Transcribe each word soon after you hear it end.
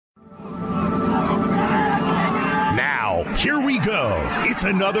Here we go. It's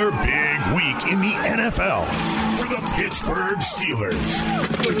another big week in the NFL for the Pittsburgh Steelers.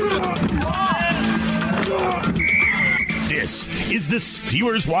 This is the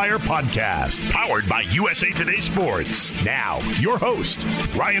SteelersWire Podcast, powered by USA Today Sports. Now, your host,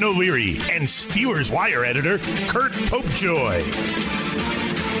 Ryan O'Leary, and SteelersWire editor, Curt Popejoy.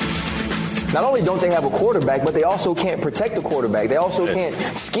 Not only don't they have a quarterback, but they also can't protect the quarterback. They also can't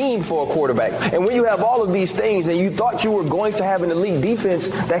scheme for a quarterback. And when you have all of these things and you thought you were going to have an elite defense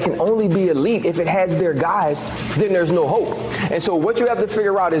that can only be elite if it has their guys, then there's no hope. And so what you have to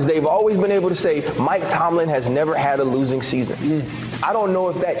figure out is they've always been able to say Mike Tomlin has never had a losing season. I don't know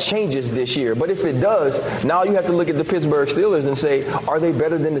if that changes this year, but if it does, now you have to look at the Pittsburgh Steelers and say, are they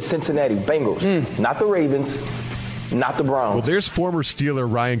better than the Cincinnati Bengals? Not the Ravens. Not the Browns. Well, there's former Steeler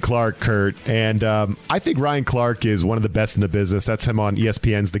Ryan Clark, Curt, and I think Ryan Clark is one of the best in the business. That's him on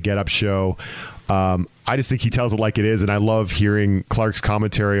ESPN's The Get Up Show. I just think he tells it like it is, and I love hearing Clark's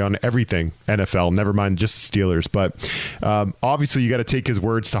commentary on everything NFL, never mind just Steelers. But obviously you got to take his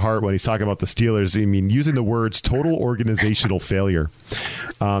words to heart when he's talking about the Steelers. I mean, using the words total organizational failure,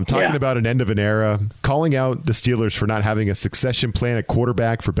 talking about an end of an era, calling out the Steelers for not having a succession plan at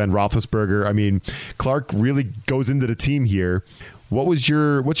quarterback for Ben Roethlisberger. I mean, Clark really goes into the team here. What's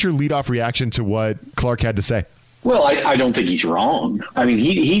your leadoff reaction to what Clark had to say? Well, I don't think he's wrong. I mean,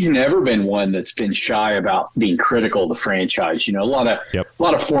 he's never been one that's been shy about being critical of the franchise. You know, a lot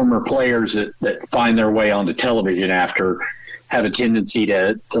of former players that find their way onto television after have a tendency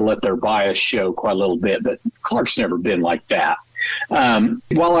to let their bias show quite a little bit, but Clark's never been like that.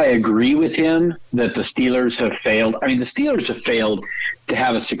 While I agree with him that the Steelers have failed, I mean, the Steelers have failed to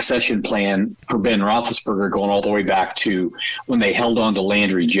have a succession plan for Ben Roethlisberger going all the way back to when they held on to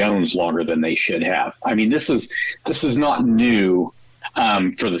Landry Jones longer than they should have. I mean, this is not new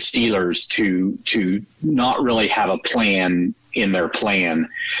for the Steelers to not really have a plan in their plan.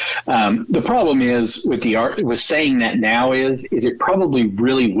 The problem is with saying that now is it probably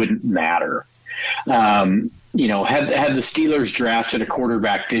really wouldn't matter. You know, had the Steelers drafted a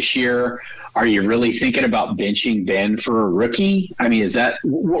quarterback this year, are you really thinking about benching Ben for a rookie? I mean,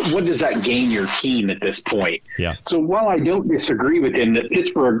 what does that gain your team at this point? Yeah. So while I don't disagree with him that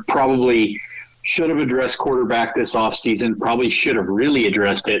Pittsburgh probably should have addressed quarterback this offseason, probably should have really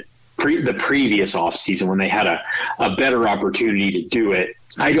addressed it the previous offseason when they had a better opportunity to do it.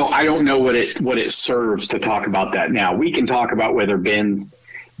 I don't know what it serves to talk about that now. We can talk about whether Ben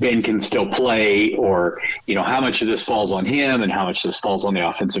can still play, or, you know, how much of this falls on him and how much of this falls on the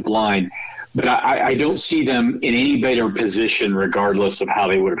offensive line. But I don't see them in any better position regardless of how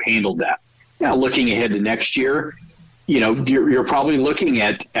they would have handled that. Now, looking ahead to next year, you know, you're probably looking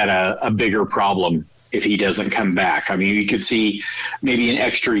at a bigger problem if he doesn't come back. I mean, you could see maybe an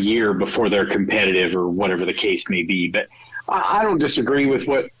extra year before they're competitive or whatever the case may be. But I don't disagree with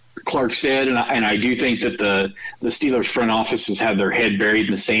what Clark said, and I do think that the Steelers front office has had their head buried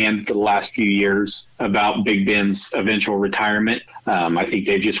in the sand for the last few years about Big Ben's eventual retirement. I think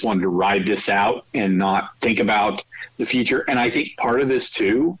they just wanted to ride this out and not think about the future. And I think part of this,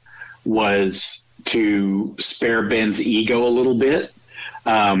 too, was to spare Ben's ego a little bit.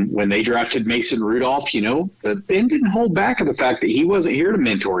 When they drafted Mason Rudolph, you know, Ben didn't hold back on the fact that he wasn't here to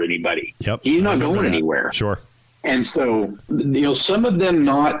mentor anybody. Yep, he's not going anywhere. Sure. And so, you know, some of them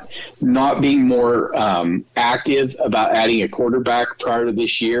not being more active about adding a quarterback prior to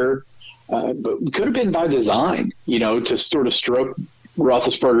this year, but could have been by design, you know, to sort of stroke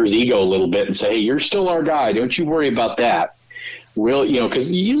Roethlisberger's ego a little bit and say, hey, you're still our guy. Don't you worry about that. You know,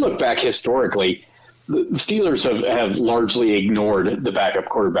 because you look back historically, the Steelers have largely ignored the backup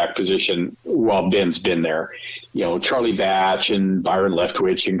quarterback position while Ben's been there. You know, Charlie Batch and Byron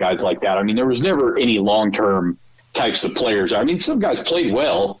Leftwich and guys like that. I mean, there was never any long-term types of players. I mean, some guys played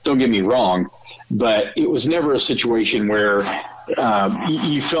well, don't get me wrong, but it was never a situation where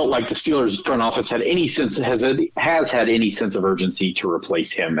you felt like the Steelers front office has had any sense of urgency to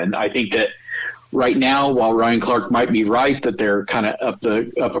replace him. And I think that right now, while Ryan Clark might be right that they're kind of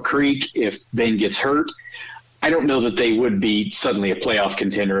up a creek if Ben gets hurt, I don't know that they would be suddenly a playoff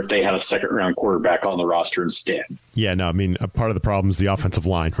contender if they had a second-round quarterback on the roster instead. Yeah, no, I mean, a part of the problem is the offensive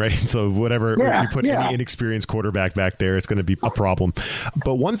line, right? So if you put any inexperienced quarterback back there, it's going to be a problem.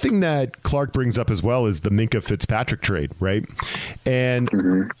 But one thing that Clark brings up as well is the Minkah Fitzpatrick trade, right?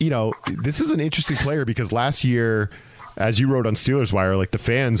 And, you know, this is an interesting player because last year as you wrote on Steelers Wire, like the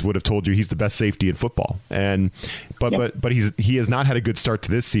fans would have told you he's the best safety in football. But he has not had a good start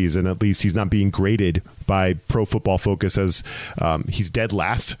to this season. At least he's not being graded by Pro Football Focus as he's dead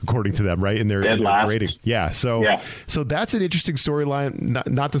last, according to them, right? In their grading. Yeah. So that's an interesting storyline.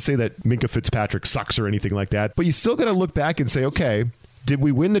 Not to say that Minkah Fitzpatrick sucks or anything like that, but you still got to look back and say, okay, did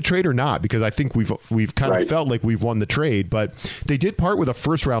we win the trade or not? Because I think we've kind of felt like we've won the trade, but they did part with a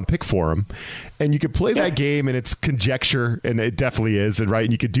first-round pick for him. And you could play that game, and it's conjecture, and it definitely is, and right.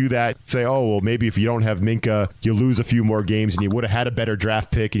 And you could do that, say, oh, well, maybe if you don't have Minkah, you lose a few more games, and you would have had a better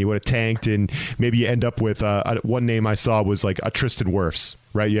draft pick, and you would have tanked, and maybe you end up with one name I saw was like a Tristan Wirfs,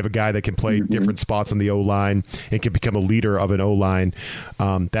 right? You have a guy that can play different spots on the O-line and can become a leader of an O-line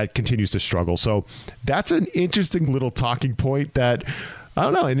that continues to struggle. So that's an interesting little talking point that I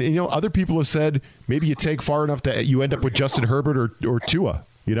don't know. And other people have said maybe you take far enough that you end up with Justin Herbert or Tua.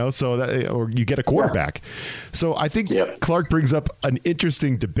 So that, or you get a quarterback. So I think Clark brings up an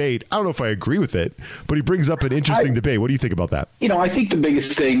interesting debate. I don't know if I agree with it, but he brings up an interesting debate. What do you think about that? I think the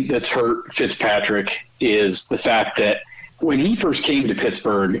biggest thing that's hurt Fitzpatrick is the fact that when he first came to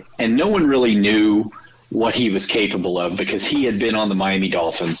Pittsburgh, and no one really knew what he was capable of because he had been on the Miami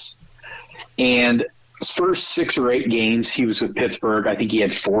Dolphins. And his first 6 or 8 games he was with Pittsburgh, I think he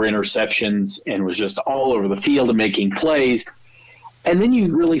had 4 interceptions and was just all over the field and making plays. And then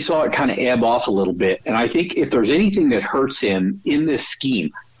you really saw it kind of ebb off a little bit. And I think if there's anything that hurts him in this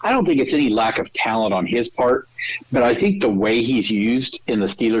scheme, I don't think it's any lack of talent on his part, but I think the way he's used in the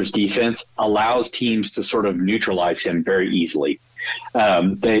Steelers defense allows teams to sort of neutralize him very easily.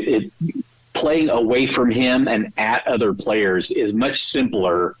 Playing away from him and at other players is much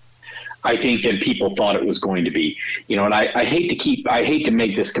simpler, I think, than people thought it was going to be. And I hate to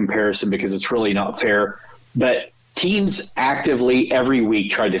make this comparison because it's really not fair, but teams actively every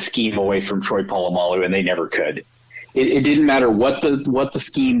week tried to scheme away from Troy Polamalu, and they never could. It didn't matter what the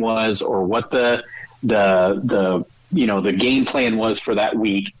scheme was or what the game plan was for that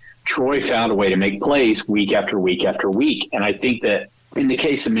week. Troy found a way to make plays week after week after week, and I think that in the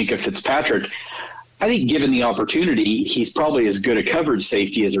case of Minkah Fitzpatrick, I think given the opportunity, he's probably as good a coverage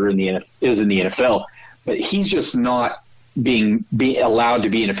safety as in the NFL, but he's just not being allowed to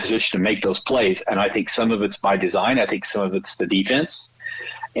be in a position to make those plays. And I think some of it's by design. I think some of it's the defense.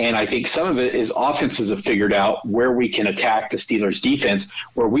 And I think some of it is offenses have figured out where we can attack the Steelers defense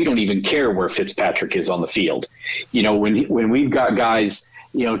where we don't even care where Fitzpatrick is on the field. When we've got guys,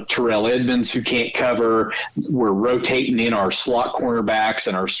 Terrell Edmonds who can't cover, we're rotating in our slot cornerbacks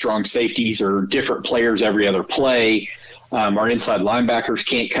and our strong safeties are different players every other play. Our inside linebackers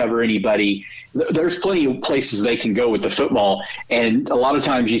can't cover anybody. There's plenty of places they can go with the football. And a lot of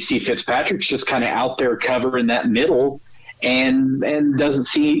times you see Fitzpatrick's just kind of out there covering that middle and doesn't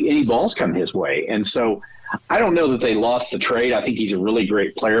see any balls come his way. And so I don't know that they lost the trade. I think he's a really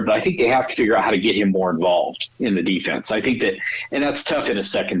great player, but I think they have to figure out how to get him more involved in the defense. I think that, and that's tough in a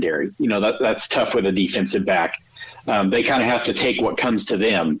secondary. That's tough with a defensive back. They kind of have to take what comes to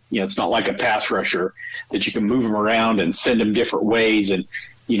them. It's not like a pass rusher that you can move them around and send them different ways. And,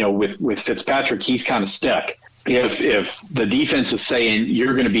 with Fitzpatrick, he's kind of stuck. If the defense is saying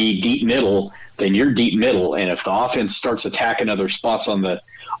you're going to be deep middle, then you're deep middle. And if the offense starts attacking other spots on the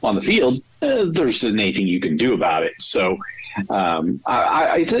field, there isn't anything you can do about it. So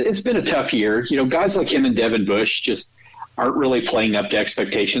it's been a tough year. Guys like him and Devin Bush just aren't really playing up to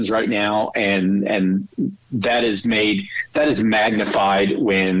expectations right now, and that is magnified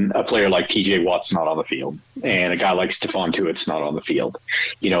when a player like T.J. Watt's not on the field and a guy like Stephon Tuitt's not on the field.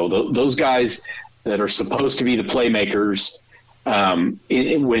 Those guys that are supposed to be the playmakers,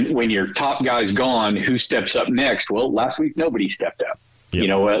 when your top guy's gone, who steps up next? Well, last week nobody stepped up.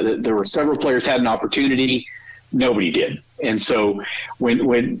 Yep. There were several players had an opportunity. Nobody did. And so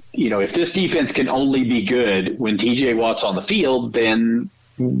when if this defense can only be good when TJ Watt's on the field, then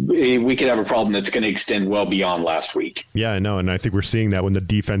we could have a problem that's going to extend well beyond last week. Yeah, I know. And I think we're seeing that when the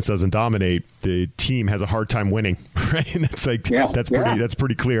defense doesn't dominate, the team has a hard time winning, right? And that's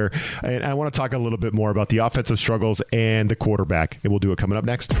pretty clear. And I want to talk a little bit more about the offensive struggles and the quarterback, and we'll do it coming up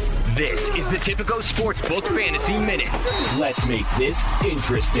next. This is the Typico Sportsbook Fantasy Minute. Let's make this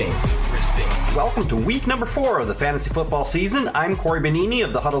interesting. Welcome to week number 4 of the fantasy football season. I'm Corey Bonini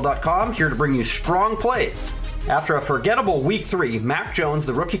of thehuddle.com, here to bring you strong plays. After a forgettable Week 3, Mac Jones,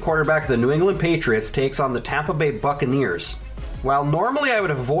 the rookie quarterback of the New England Patriots, takes on the Tampa Bay Buccaneers. While normally I would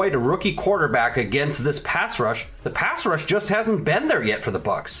avoid a rookie quarterback against this pass rush, the pass rush just hasn't been there yet for the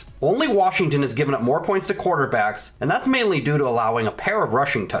Bucs. Only Washington has given up more points to quarterbacks, and that's mainly due to allowing a pair of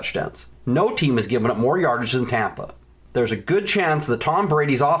rushing touchdowns. No team has given up more yardage than Tampa. There's a good chance that Tom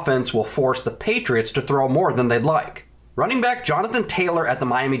Brady's offense will force the Patriots to throw more than they'd like. Running back Jonathan Taylor at the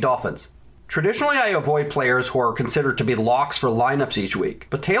Miami Dolphins. Traditionally, I avoid players who are considered to be locks for lineups each week,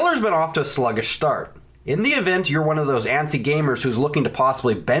 but Taylor's been off to a sluggish start. In the event you're one of those antsy gamers who's looking to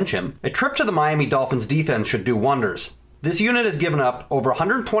possibly bench him, a trip to the Miami Dolphins defense should do wonders. This unit has given up over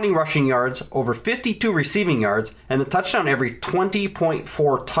 120 rushing yards, over 52 receiving yards, and a touchdown every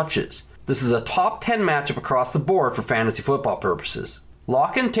 20.4 touches. This is a top 10 matchup across the board for fantasy football purposes.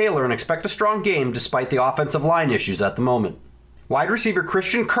 Lock in Taylor and expect a strong game despite the offensive line issues at the moment. Wide receiver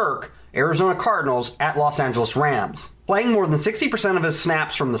Christian Kirk, Arizona Cardinals at Los Angeles Rams. Playing more than 60% of his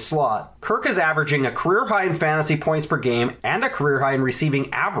snaps from the slot, Kirk is averaging a career high in fantasy points per game and a career high in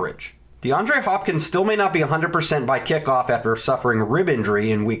receiving average. DeAndre Hopkins still may not be 100% by kickoff after suffering a rib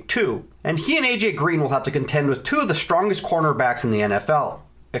injury in Week 2, and he and AJ Green will have to contend with two of the strongest cornerbacks in the NFL.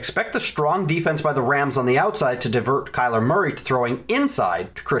 Expect the strong defense by the Rams on the outside to divert Kyler Murray to throwing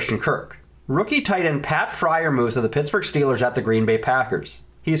inside to Christian Kirk. Rookie tight end Pat Freiermuth of the Pittsburgh Steelers at the Green Bay Packers.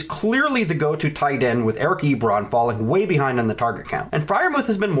 He is clearly the go-to tight end with Eric Ebron falling way behind on the target count, and Freiermuth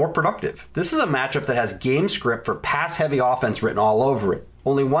has been more productive. This is a matchup that has game script for pass-heavy offense written all over it.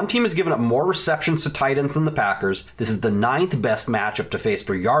 Only one team has given up more receptions to tight ends than the Packers. This is the 9th best matchup to face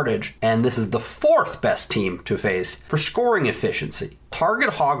for yardage, and this is the 4th best team to face for scoring efficiency.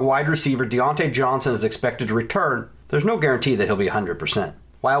 Target hog wide receiver Deontay Johnson is expected to return. There's no guarantee that he'll be 100%.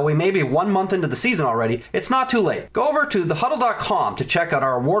 While we may be 1 month into the season already, it's not too late. Go over to thehuddle.com to check out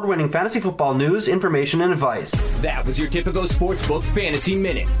our award-winning fantasy football news, information, and advice. That was your Tipico Sportsbook Fantasy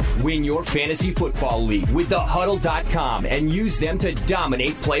Minute. Win your fantasy football league with thehuddle.com and use them to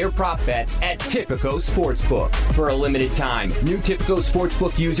dominate player prop bets at Tipico Sportsbook. For a limited time, new Tipico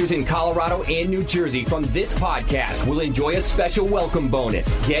Sportsbook users in Colorado and New Jersey from this podcast will enjoy a special welcome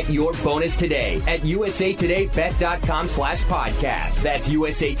bonus. Get your bonus today at usatodaybet.com/podcast. That's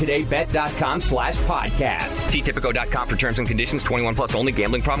usatodaybet.com/podcast. See Tipico.com for terms and conditions. 21 plus only.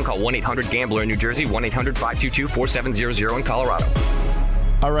 Gambling problem? Call 1-800-GAMBLER in New Jersey. 1-800-522-4700 in Colorado.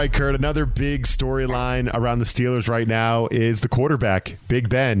 All right, Curt, another big storyline around the Steelers right now is the quarterback, Big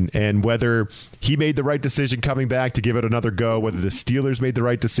Ben, and whether he made the right decision coming back to give it another go, whether the Steelers made the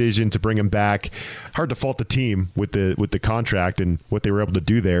right decision to bring him back. Hard to fault the team with the contract and what they were able to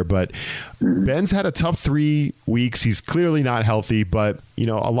do there, but Ben's had a tough 3 weeks. He's clearly not healthy, but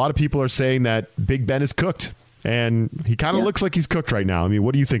a lot of people are saying that Big Ben is cooked. And he kind of looks like he's cooked right now. I mean,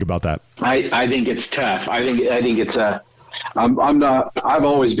 what do you think about that? I think it's tough. I think it's I've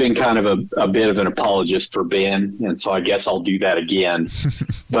always been kind of a bit of an apologist for Ben, and so I guess I'll do that again.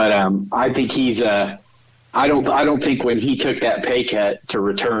 But I think he's I don't think when he took that pay cut to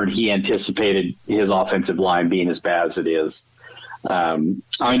return, he anticipated his offensive line being as bad as it is.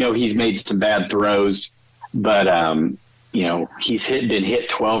 I know he's made some bad throws, but he's been hit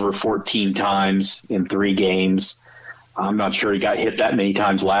 12 or 14 times in 3 games. I'm not sure he got hit that many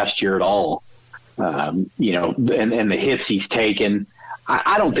times last year at all. And the hits he's taken,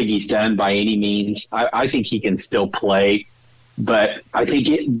 I don't think he's done by any means. I think he can still play, but I think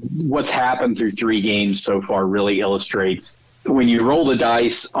what's happened through 3 games so far really illustrates when you roll the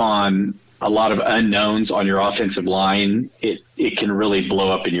dice on a lot of unknowns on your offensive line, it can really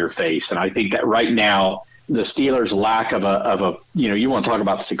blow up in your face. And I think that right now, the Steelers' lack of a you want to talk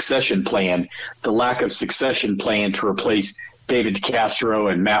about succession plan, the lack of succession plan to replace David Castro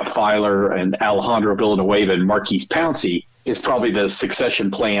and Matt Filer and Alejandro Villanueva and Marquise Pouncey is probably the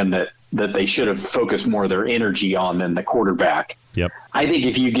succession plan that they should have focused more of their energy on than the quarterback. Yep. I think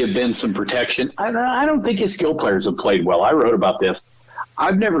if you give Ben some protection, I don't think his skill players have played well. I wrote about this.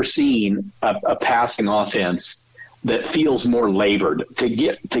 I've never seen a passing offense that feels more labored to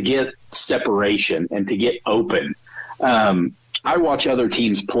get separation and to get open. I watch other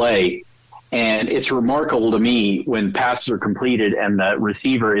teams play, and it's remarkable to me when passes are completed and the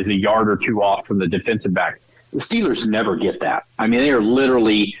receiver is a yard or 2 off from the defensive back. The Steelers never get that. I mean, they are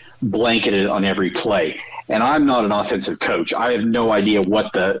literally blanketed on every play. And I'm not an offensive coach. I have no idea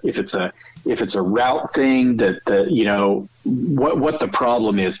if it's a route thing what the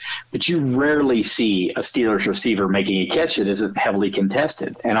problem is. But you rarely see a Steelers receiver making a catch that isn't heavily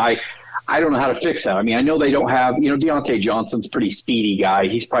contested. And I don't know how to fix that. I mean, I know they don't have, Deontay Johnson's a pretty speedy guy.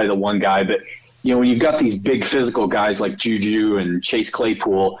 He's probably the one guy. But, when you've got these big physical guys like Juju and Chase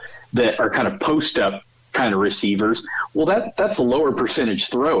Claypool that are kind of post-up kind of receivers, well, that's a lower percentage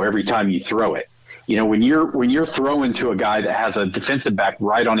throw every time you throw it. When you're throwing to a guy that has a defensive back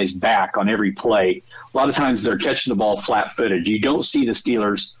right on his back on every play, a lot of times they're catching the ball flat-footed. You don't see the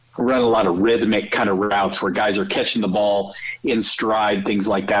Steelers run a lot of rhythmic kind of routes where guys are catching the ball in stride, things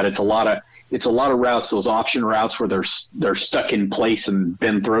like that. It's a lot of it's a lot of routes, those option routes where they're stuck in place and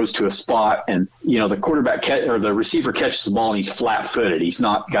Ben throws to a spot, and the quarterback or the receiver catches the ball and he's flat-footed. He's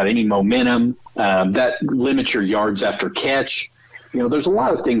not got any momentum. That limits your yards after catch. There's a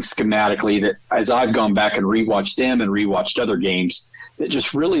lot of things schematically that, as I've gone back and rewatched them and rewatched other games, that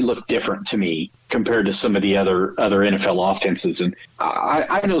just really look different to me compared to some of the other NFL offenses. And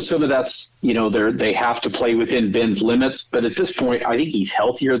I know some of that's, they have to play within Ben's limits, but at this point, I think he's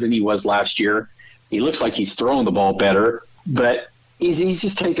healthier than he was last year. He looks like he's throwing the ball better, but he's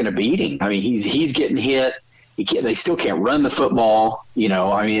just taking a beating. I mean, he's getting hit. They still can't run the football.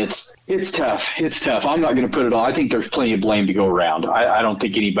 It's tough. It's tough. I'm not going to put it all. I think there's plenty of blame to go around. I don't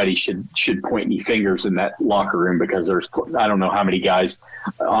think anybody should point any fingers in that locker room, because I don't know how many guys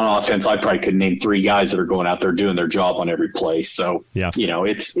on offense. I probably could name 3 guys that are going out there doing their job on every play. So, yeah.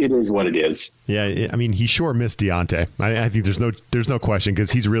 It is what it is. Yeah, I mean, he sure missed Deontay. I think there's no question,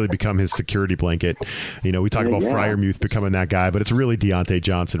 because he's really become his security blanket. We talk about Freiermuth becoming that guy, but it's really Deontay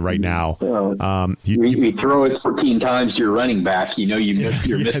Johnson right now. You throw it 14 times to your running back,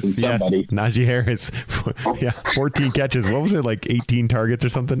 you're missing somebody. Yes. Najee Harris, 14 catches. What was it, like 18 targets or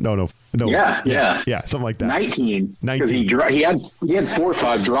something? No. Yeah, something like that. 19. Because he had 4 or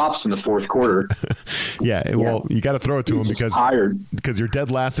 5 drops in the fourth quarter. Well, you got to throw it to him because you're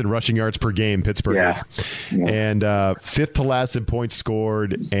dead last in rushing yards per game. Pittsburgh is, and 5th to last in points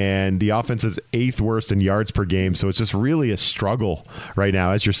scored, and the offense is 8th worst in yards per game. So it's just really a struggle right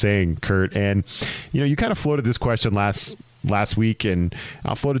now, as you're saying, Curt. And you kind of floated this question last week, and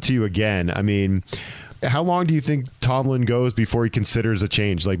I'll float it to you again. I mean, how long do you think Tomlin goes before he considers a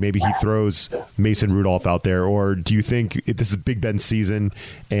change? Like, maybe he throws Mason Rudolph out there, or do you think this is Big Ben's season,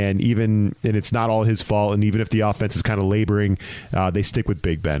 and it's not all his fault, and even if the offense is kind of laboring, they stick with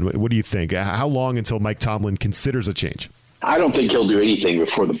Big Ben? What do you think? How long until Mike Tomlin considers a change? I don't think he'll do anything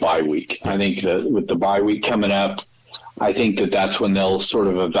before the bye week. I think that with the bye week coming up, I think that's when they'll sort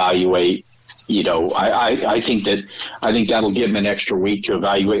of evaluate. I think that'll give them an extra week to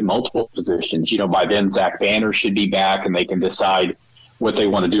evaluate multiple positions. By then Zach Banner should be back, and they can decide what they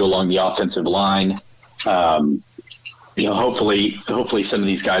want to do along the offensive line. Hopefully some of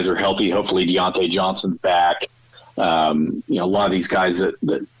these guys are healthy. Hopefully Deontay Johnson's back. A lot of these guys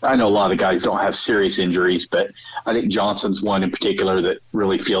that I know, a lot of the guys don't have serious injuries, but I think Johnson's one in particular that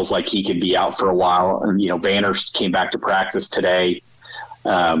really feels like he could be out for a while. And, Banner came back to practice today.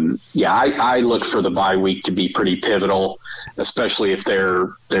 I look for the bye week to be pretty pivotal, especially if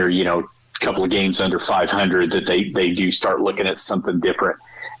they're a couple of games under 500, that they do start looking at something different.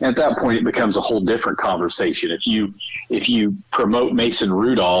 And at that point, it becomes a whole different conversation. If you promote Mason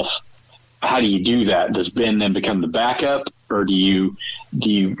Rudolph, how do you do that? Does Ben then become the backup, or do you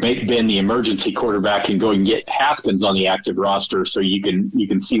make Ben the emergency quarterback and go and get Haskins on the active roster so you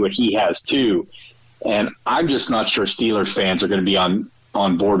can see what he has too? And I'm just not sure Steelers fans are going to be on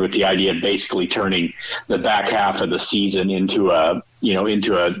board with the idea of basically turning the back half of the season into an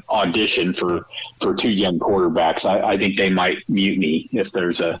audition for 2 young quarterbacks. I think they might mutiny if they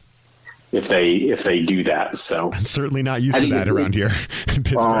do that. So I'm certainly not used to that around here in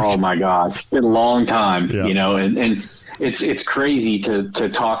Pittsburgh. Oh my gosh, it's been a long time, and it's crazy to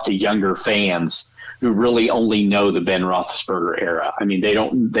talk to younger fans who really only know the Ben Roethlisberger era. I mean, they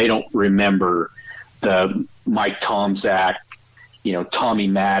don't remember the Mike Tomczak, Tommy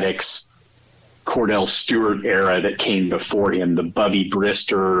Maddox, Cordell Stewart era that came before him, the Bubby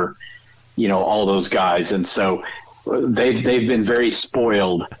Brister, all those guys. And so they've been very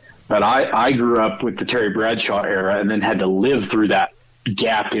spoiled. But I grew up with the Terry Bradshaw era and then had to live through that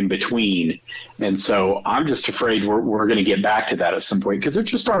gap in between. And so I'm just afraid we're going to get back to that at some point, because there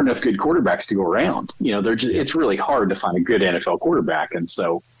just aren't enough good quarterbacks to go around. It's really hard to find a good NFL quarterback. And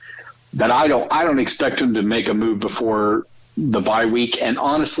so, but I don't expect them to make a move before the bye week. And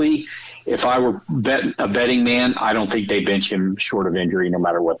honestly, if I were a betting man, I don't think they bench him short of injury, no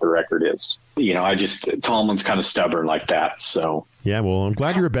matter what the record is. Tomlin's kind of stubborn like that. So. Yeah, well, I'm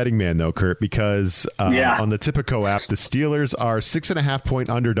glad you're a betting man, though, Curt, because on the Tipico app, the Steelers are 6.5-point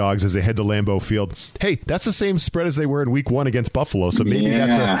underdogs as they head to Lambeau Field. Hey, that's the same spread as they were in Week 1 against Buffalo, so maybe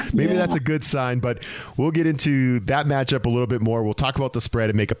that's a good sign. But we'll get into that matchup a little bit more. We'll talk about the spread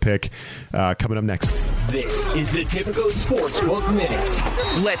and make a pick coming up next. This is the Tipico Sportsbook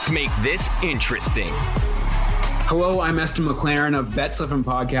Minute. Let's make this interesting. Hello, I'm Eston McLaren of BetSlippin'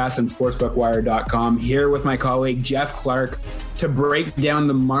 Podcast and SportsbookWire.com, here with my colleague Jeff Clark to break down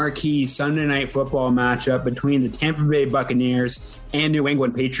the marquee Sunday Night Football matchup between the Tampa Bay Buccaneers and New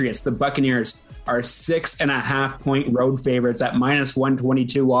England Patriots. The Buccaneers are 6.5-point road favorites at minus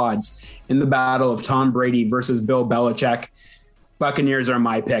 122 odds in the battle of Tom Brady versus Bill Belichick. Buccaneers are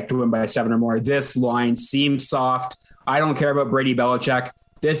my pick to win by 7 or more. This line seems soft. I don't care about Brady Belichick.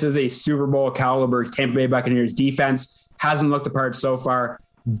 This is a Super Bowl caliber Tampa Bay Buccaneers defense. Hasn't looked the part so far.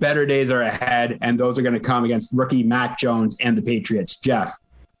 Better days are ahead, and those are going to come against rookie Mac Jones and the Patriots. Jeff.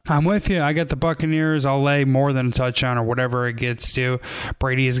 I'm with you. I got the Buccaneers. I'll lay more than a touchdown or whatever it gets to.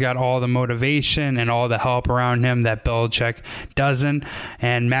 Brady's got all the motivation and all the help around him that Belichick doesn't.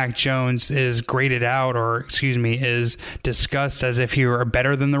 And Mac Jones is graded out, is discussed as if he were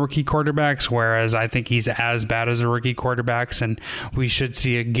better than the rookie quarterbacks, whereas I think he's as bad as the rookie quarterbacks. And we should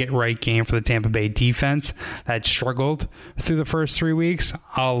see a get-right game for the Tampa Bay defense that struggled through the first 3 weeks.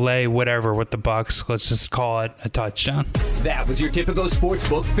 I'll lay whatever with the Bucs. Let's just call it a touchdown. That was your Typico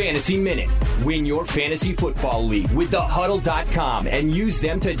Sportsbook Fantasy Minute. Win your fantasy football league with thehuddle.com and use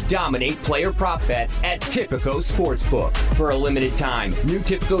them to dominate player prop bets at Typico Sportsbook. For a limited time, new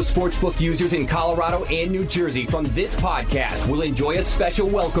Typico Sportsbook users in Colorado and New Jersey from this podcast will enjoy a special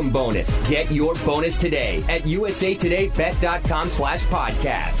welcome bonus. Get your bonus today at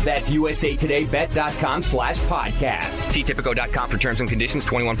usatodaybet.com/podcast. That's usatodaybet.com/podcast. See Typico.com for terms and conditions.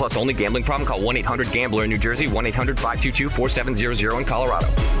 21 plus only. Gambling problem? Call 1-800-GAMBLER in New Jersey. 1-800-522-4700 in Colorado.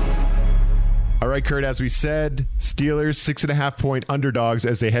 All right, Curt, as we said, Steelers 6.5-point underdogs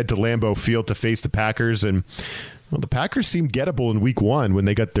as they head to Lambeau Field to face the Packers. And the Packers seemed gettable in week 1 when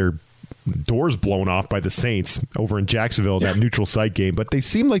they got their doors blown off by the Saints over in Jacksonville, that neutral site game. But they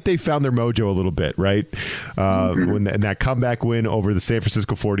seem like they found their mojo a little bit, right? When that comeback win over the San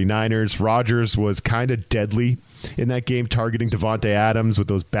Francisco 49ers, Rodgers was kind of deadly in that game, targeting Davante Adams with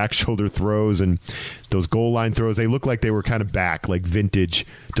those back shoulder throws and those goal line throws. They looked like they were kind of back, like vintage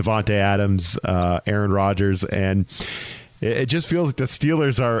Davante Adams, Aaron Rodgers. And it just feels like the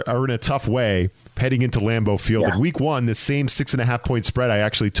Steelers are in a tough way heading into Lambeau Field. In week 1, this same 6.5-point spread, I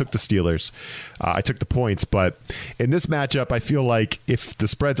actually took the Steelers. I took the points. But in this matchup, I feel like if the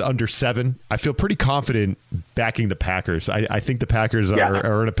spread's under 7, I feel pretty confident backing the Packers. I think the Packers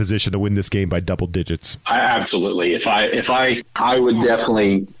are in a position to win this game by double digits. Absolutely. I would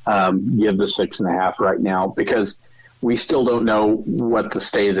definitely give the 6.5 right now, because we still don't know what the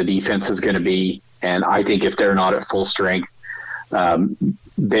state of the defense is going to be. And I think if they're not at full strength,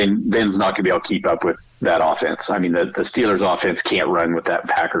 Ben's not going to be able to keep up with that offense. I mean, the Steelers offense can't run with that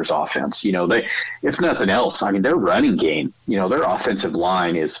Packers offense. If nothing else, I mean, their running game, their offensive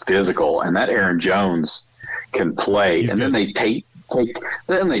line is physical, and that Aaron Jones can play. He's and good.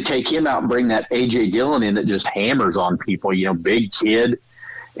 Then they take him out and bring that A.J. Dillon in that just hammers on people, big kid,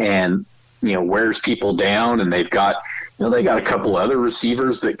 and, wears people down. And they've got, they got a couple other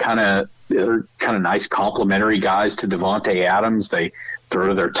receivers that they're kind of nice complementary guys to Davante Adams. They throw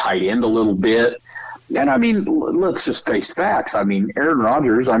to their tight end a little bit. And I mean, let's just face facts. I mean, Aaron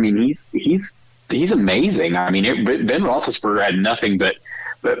Rodgers, I mean, he's amazing. I mean, Ben Roethlisberger had nothing but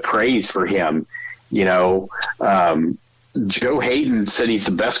praise for him. Joe Hayden said he's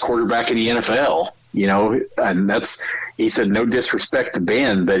the best quarterback in the NFL, and he said, no disrespect to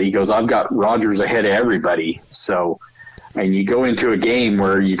Ben, but he goes, I've got Rodgers ahead of everybody. So, and you go into a game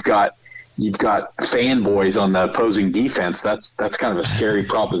where you've got fanboys on the opposing defense. That's kind of a scary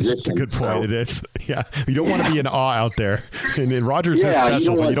proposition. That's a good point. It is. Yeah. You don't want to be in awe out there. And Rodgers is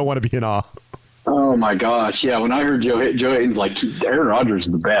special, but you don't want to be in awe. Oh my gosh. Yeah. When I heard Joe Hayden's like, Aaron Rodgers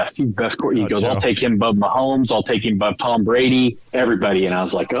is the best. He's the best. He goes, I'll take him above Mahomes. I'll take him above Tom Brady, everybody. And I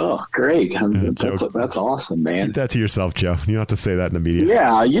was like, oh, great. That's awesome, man. Keep that to yourself, Joe. You don't have to say that in the media.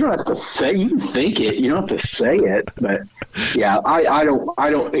 Yeah. You don't have to say, you can think it. You don't have to say it, but yeah, I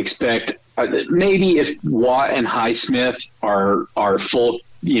don't expect, maybe if Watt and Highsmith are full,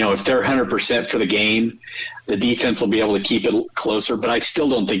 if they're 100% for the game, the defense will be able to keep it closer, but I still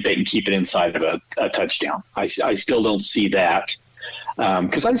don't think they can keep it inside of a touchdown. I still don't see that,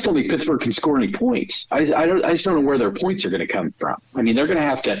 because I just don't think Pittsburgh can score any points. I just don't know where their points are going to come from. I mean, they're going to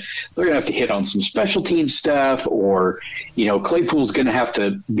have to hit on some special team stuff, or Claypool's going to have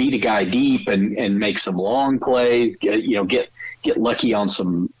to beat a guy deep and make some long plays. Get lucky on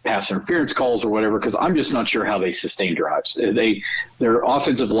some pass interference calls or whatever, because I'm just not sure how they sustain drives. Their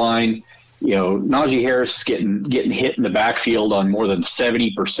offensive line, Najee Harris is getting hit in the backfield on more than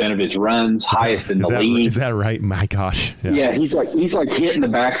 70% of his runs, highest in the league. Is that right? My gosh. Yeah, he's like hit in the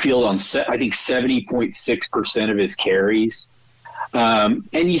backfield on I think 70.6% of his carries. And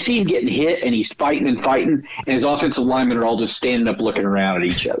you see him getting hit, and he's fighting, and his offensive linemen are all just standing up looking around at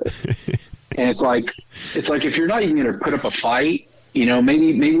each other. And it's like if you're not even going to put up a fight,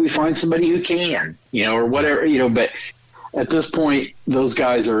 maybe we find somebody who can, or whatever, but at this point, those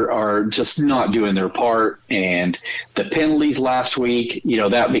guys are just not doing their part. And the penalties last week,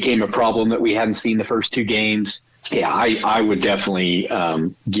 that became a problem that we hadn't seen the first 2 games. Yeah, I would definitely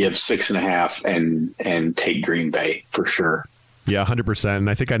give 6.5 and take Green Bay for sure. Yeah, 100%. And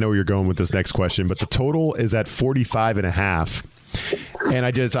I think I know where you're going with this next question, but the total is at 45.5. And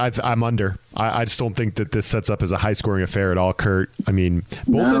I'm under. I just don't think that this sets up as a high-scoring affair at all, Curt. I mean,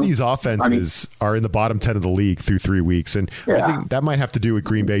 both of these offenses are in the bottom 10 of the league through 3 weeks. And I think that might have to do with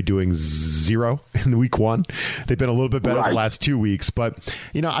Green Bay doing 0 in week 1. They've been a little bit better the last 2 weeks. But,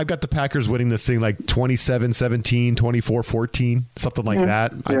 I've got the Packers winning this thing like 27-17, 24-14, something like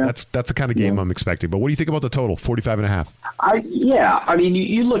that. That's the kind of game I'm expecting. But what do you think about the total, 45.5? I mean,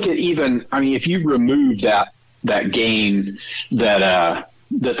 you look at if you remove that game that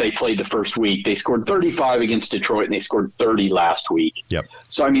they played the first week, they scored 35 against Detroit and they scored 30 last week. Yep.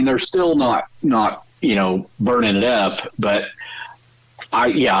 So they're still not burning it up, but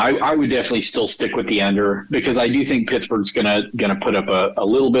I would definitely still stick with the under because I do think Pittsburgh's gonna put up a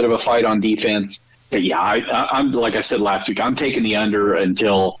little bit of a fight on defense. But I'm like I said last week, I'm taking the under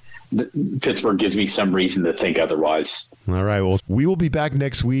until Pittsburgh gives me some reason to think otherwise. All right. Well, we will be back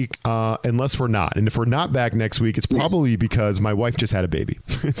next week unless we're not. And if we're not back next week, it's probably because my wife just had a baby.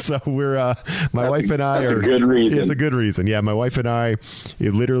 So we're my wife and I are. That's a good reason. It's a good reason. Yeah, my wife and I.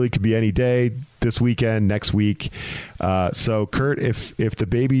 It literally could be any day. This weekend, next week. So, Curt, if the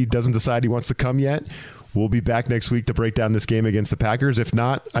baby doesn't decide he wants to come yet, we'll be back next week to break down this game against the Packers. If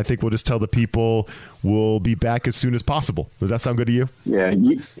not, I think we'll just tell the people we'll be back as soon as possible. Does that sound good to you? Yeah.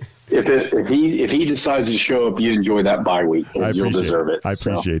 If he decides to show up, you enjoy that bye week. You'll deserve it. I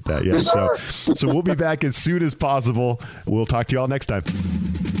appreciate that. Yeah. So we'll be back as soon as possible. We'll talk to you all next time.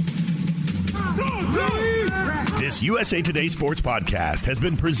 This USA Today Sports Podcast has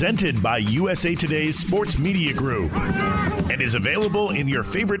been presented by USA Today's Sports Media Group and is available in your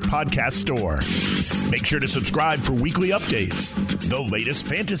favorite podcast store. Make sure to subscribe for weekly updates, the latest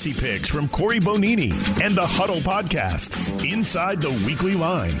fantasy picks from Corey Bonini, and the Huddle Podcast, Inside the Weekly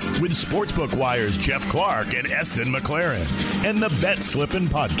Line, with Sportsbook Wire's Jeff Clark and Eston McLaren, and the Bet Slippin'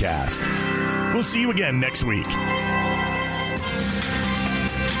 Podcast. We'll see you again next week.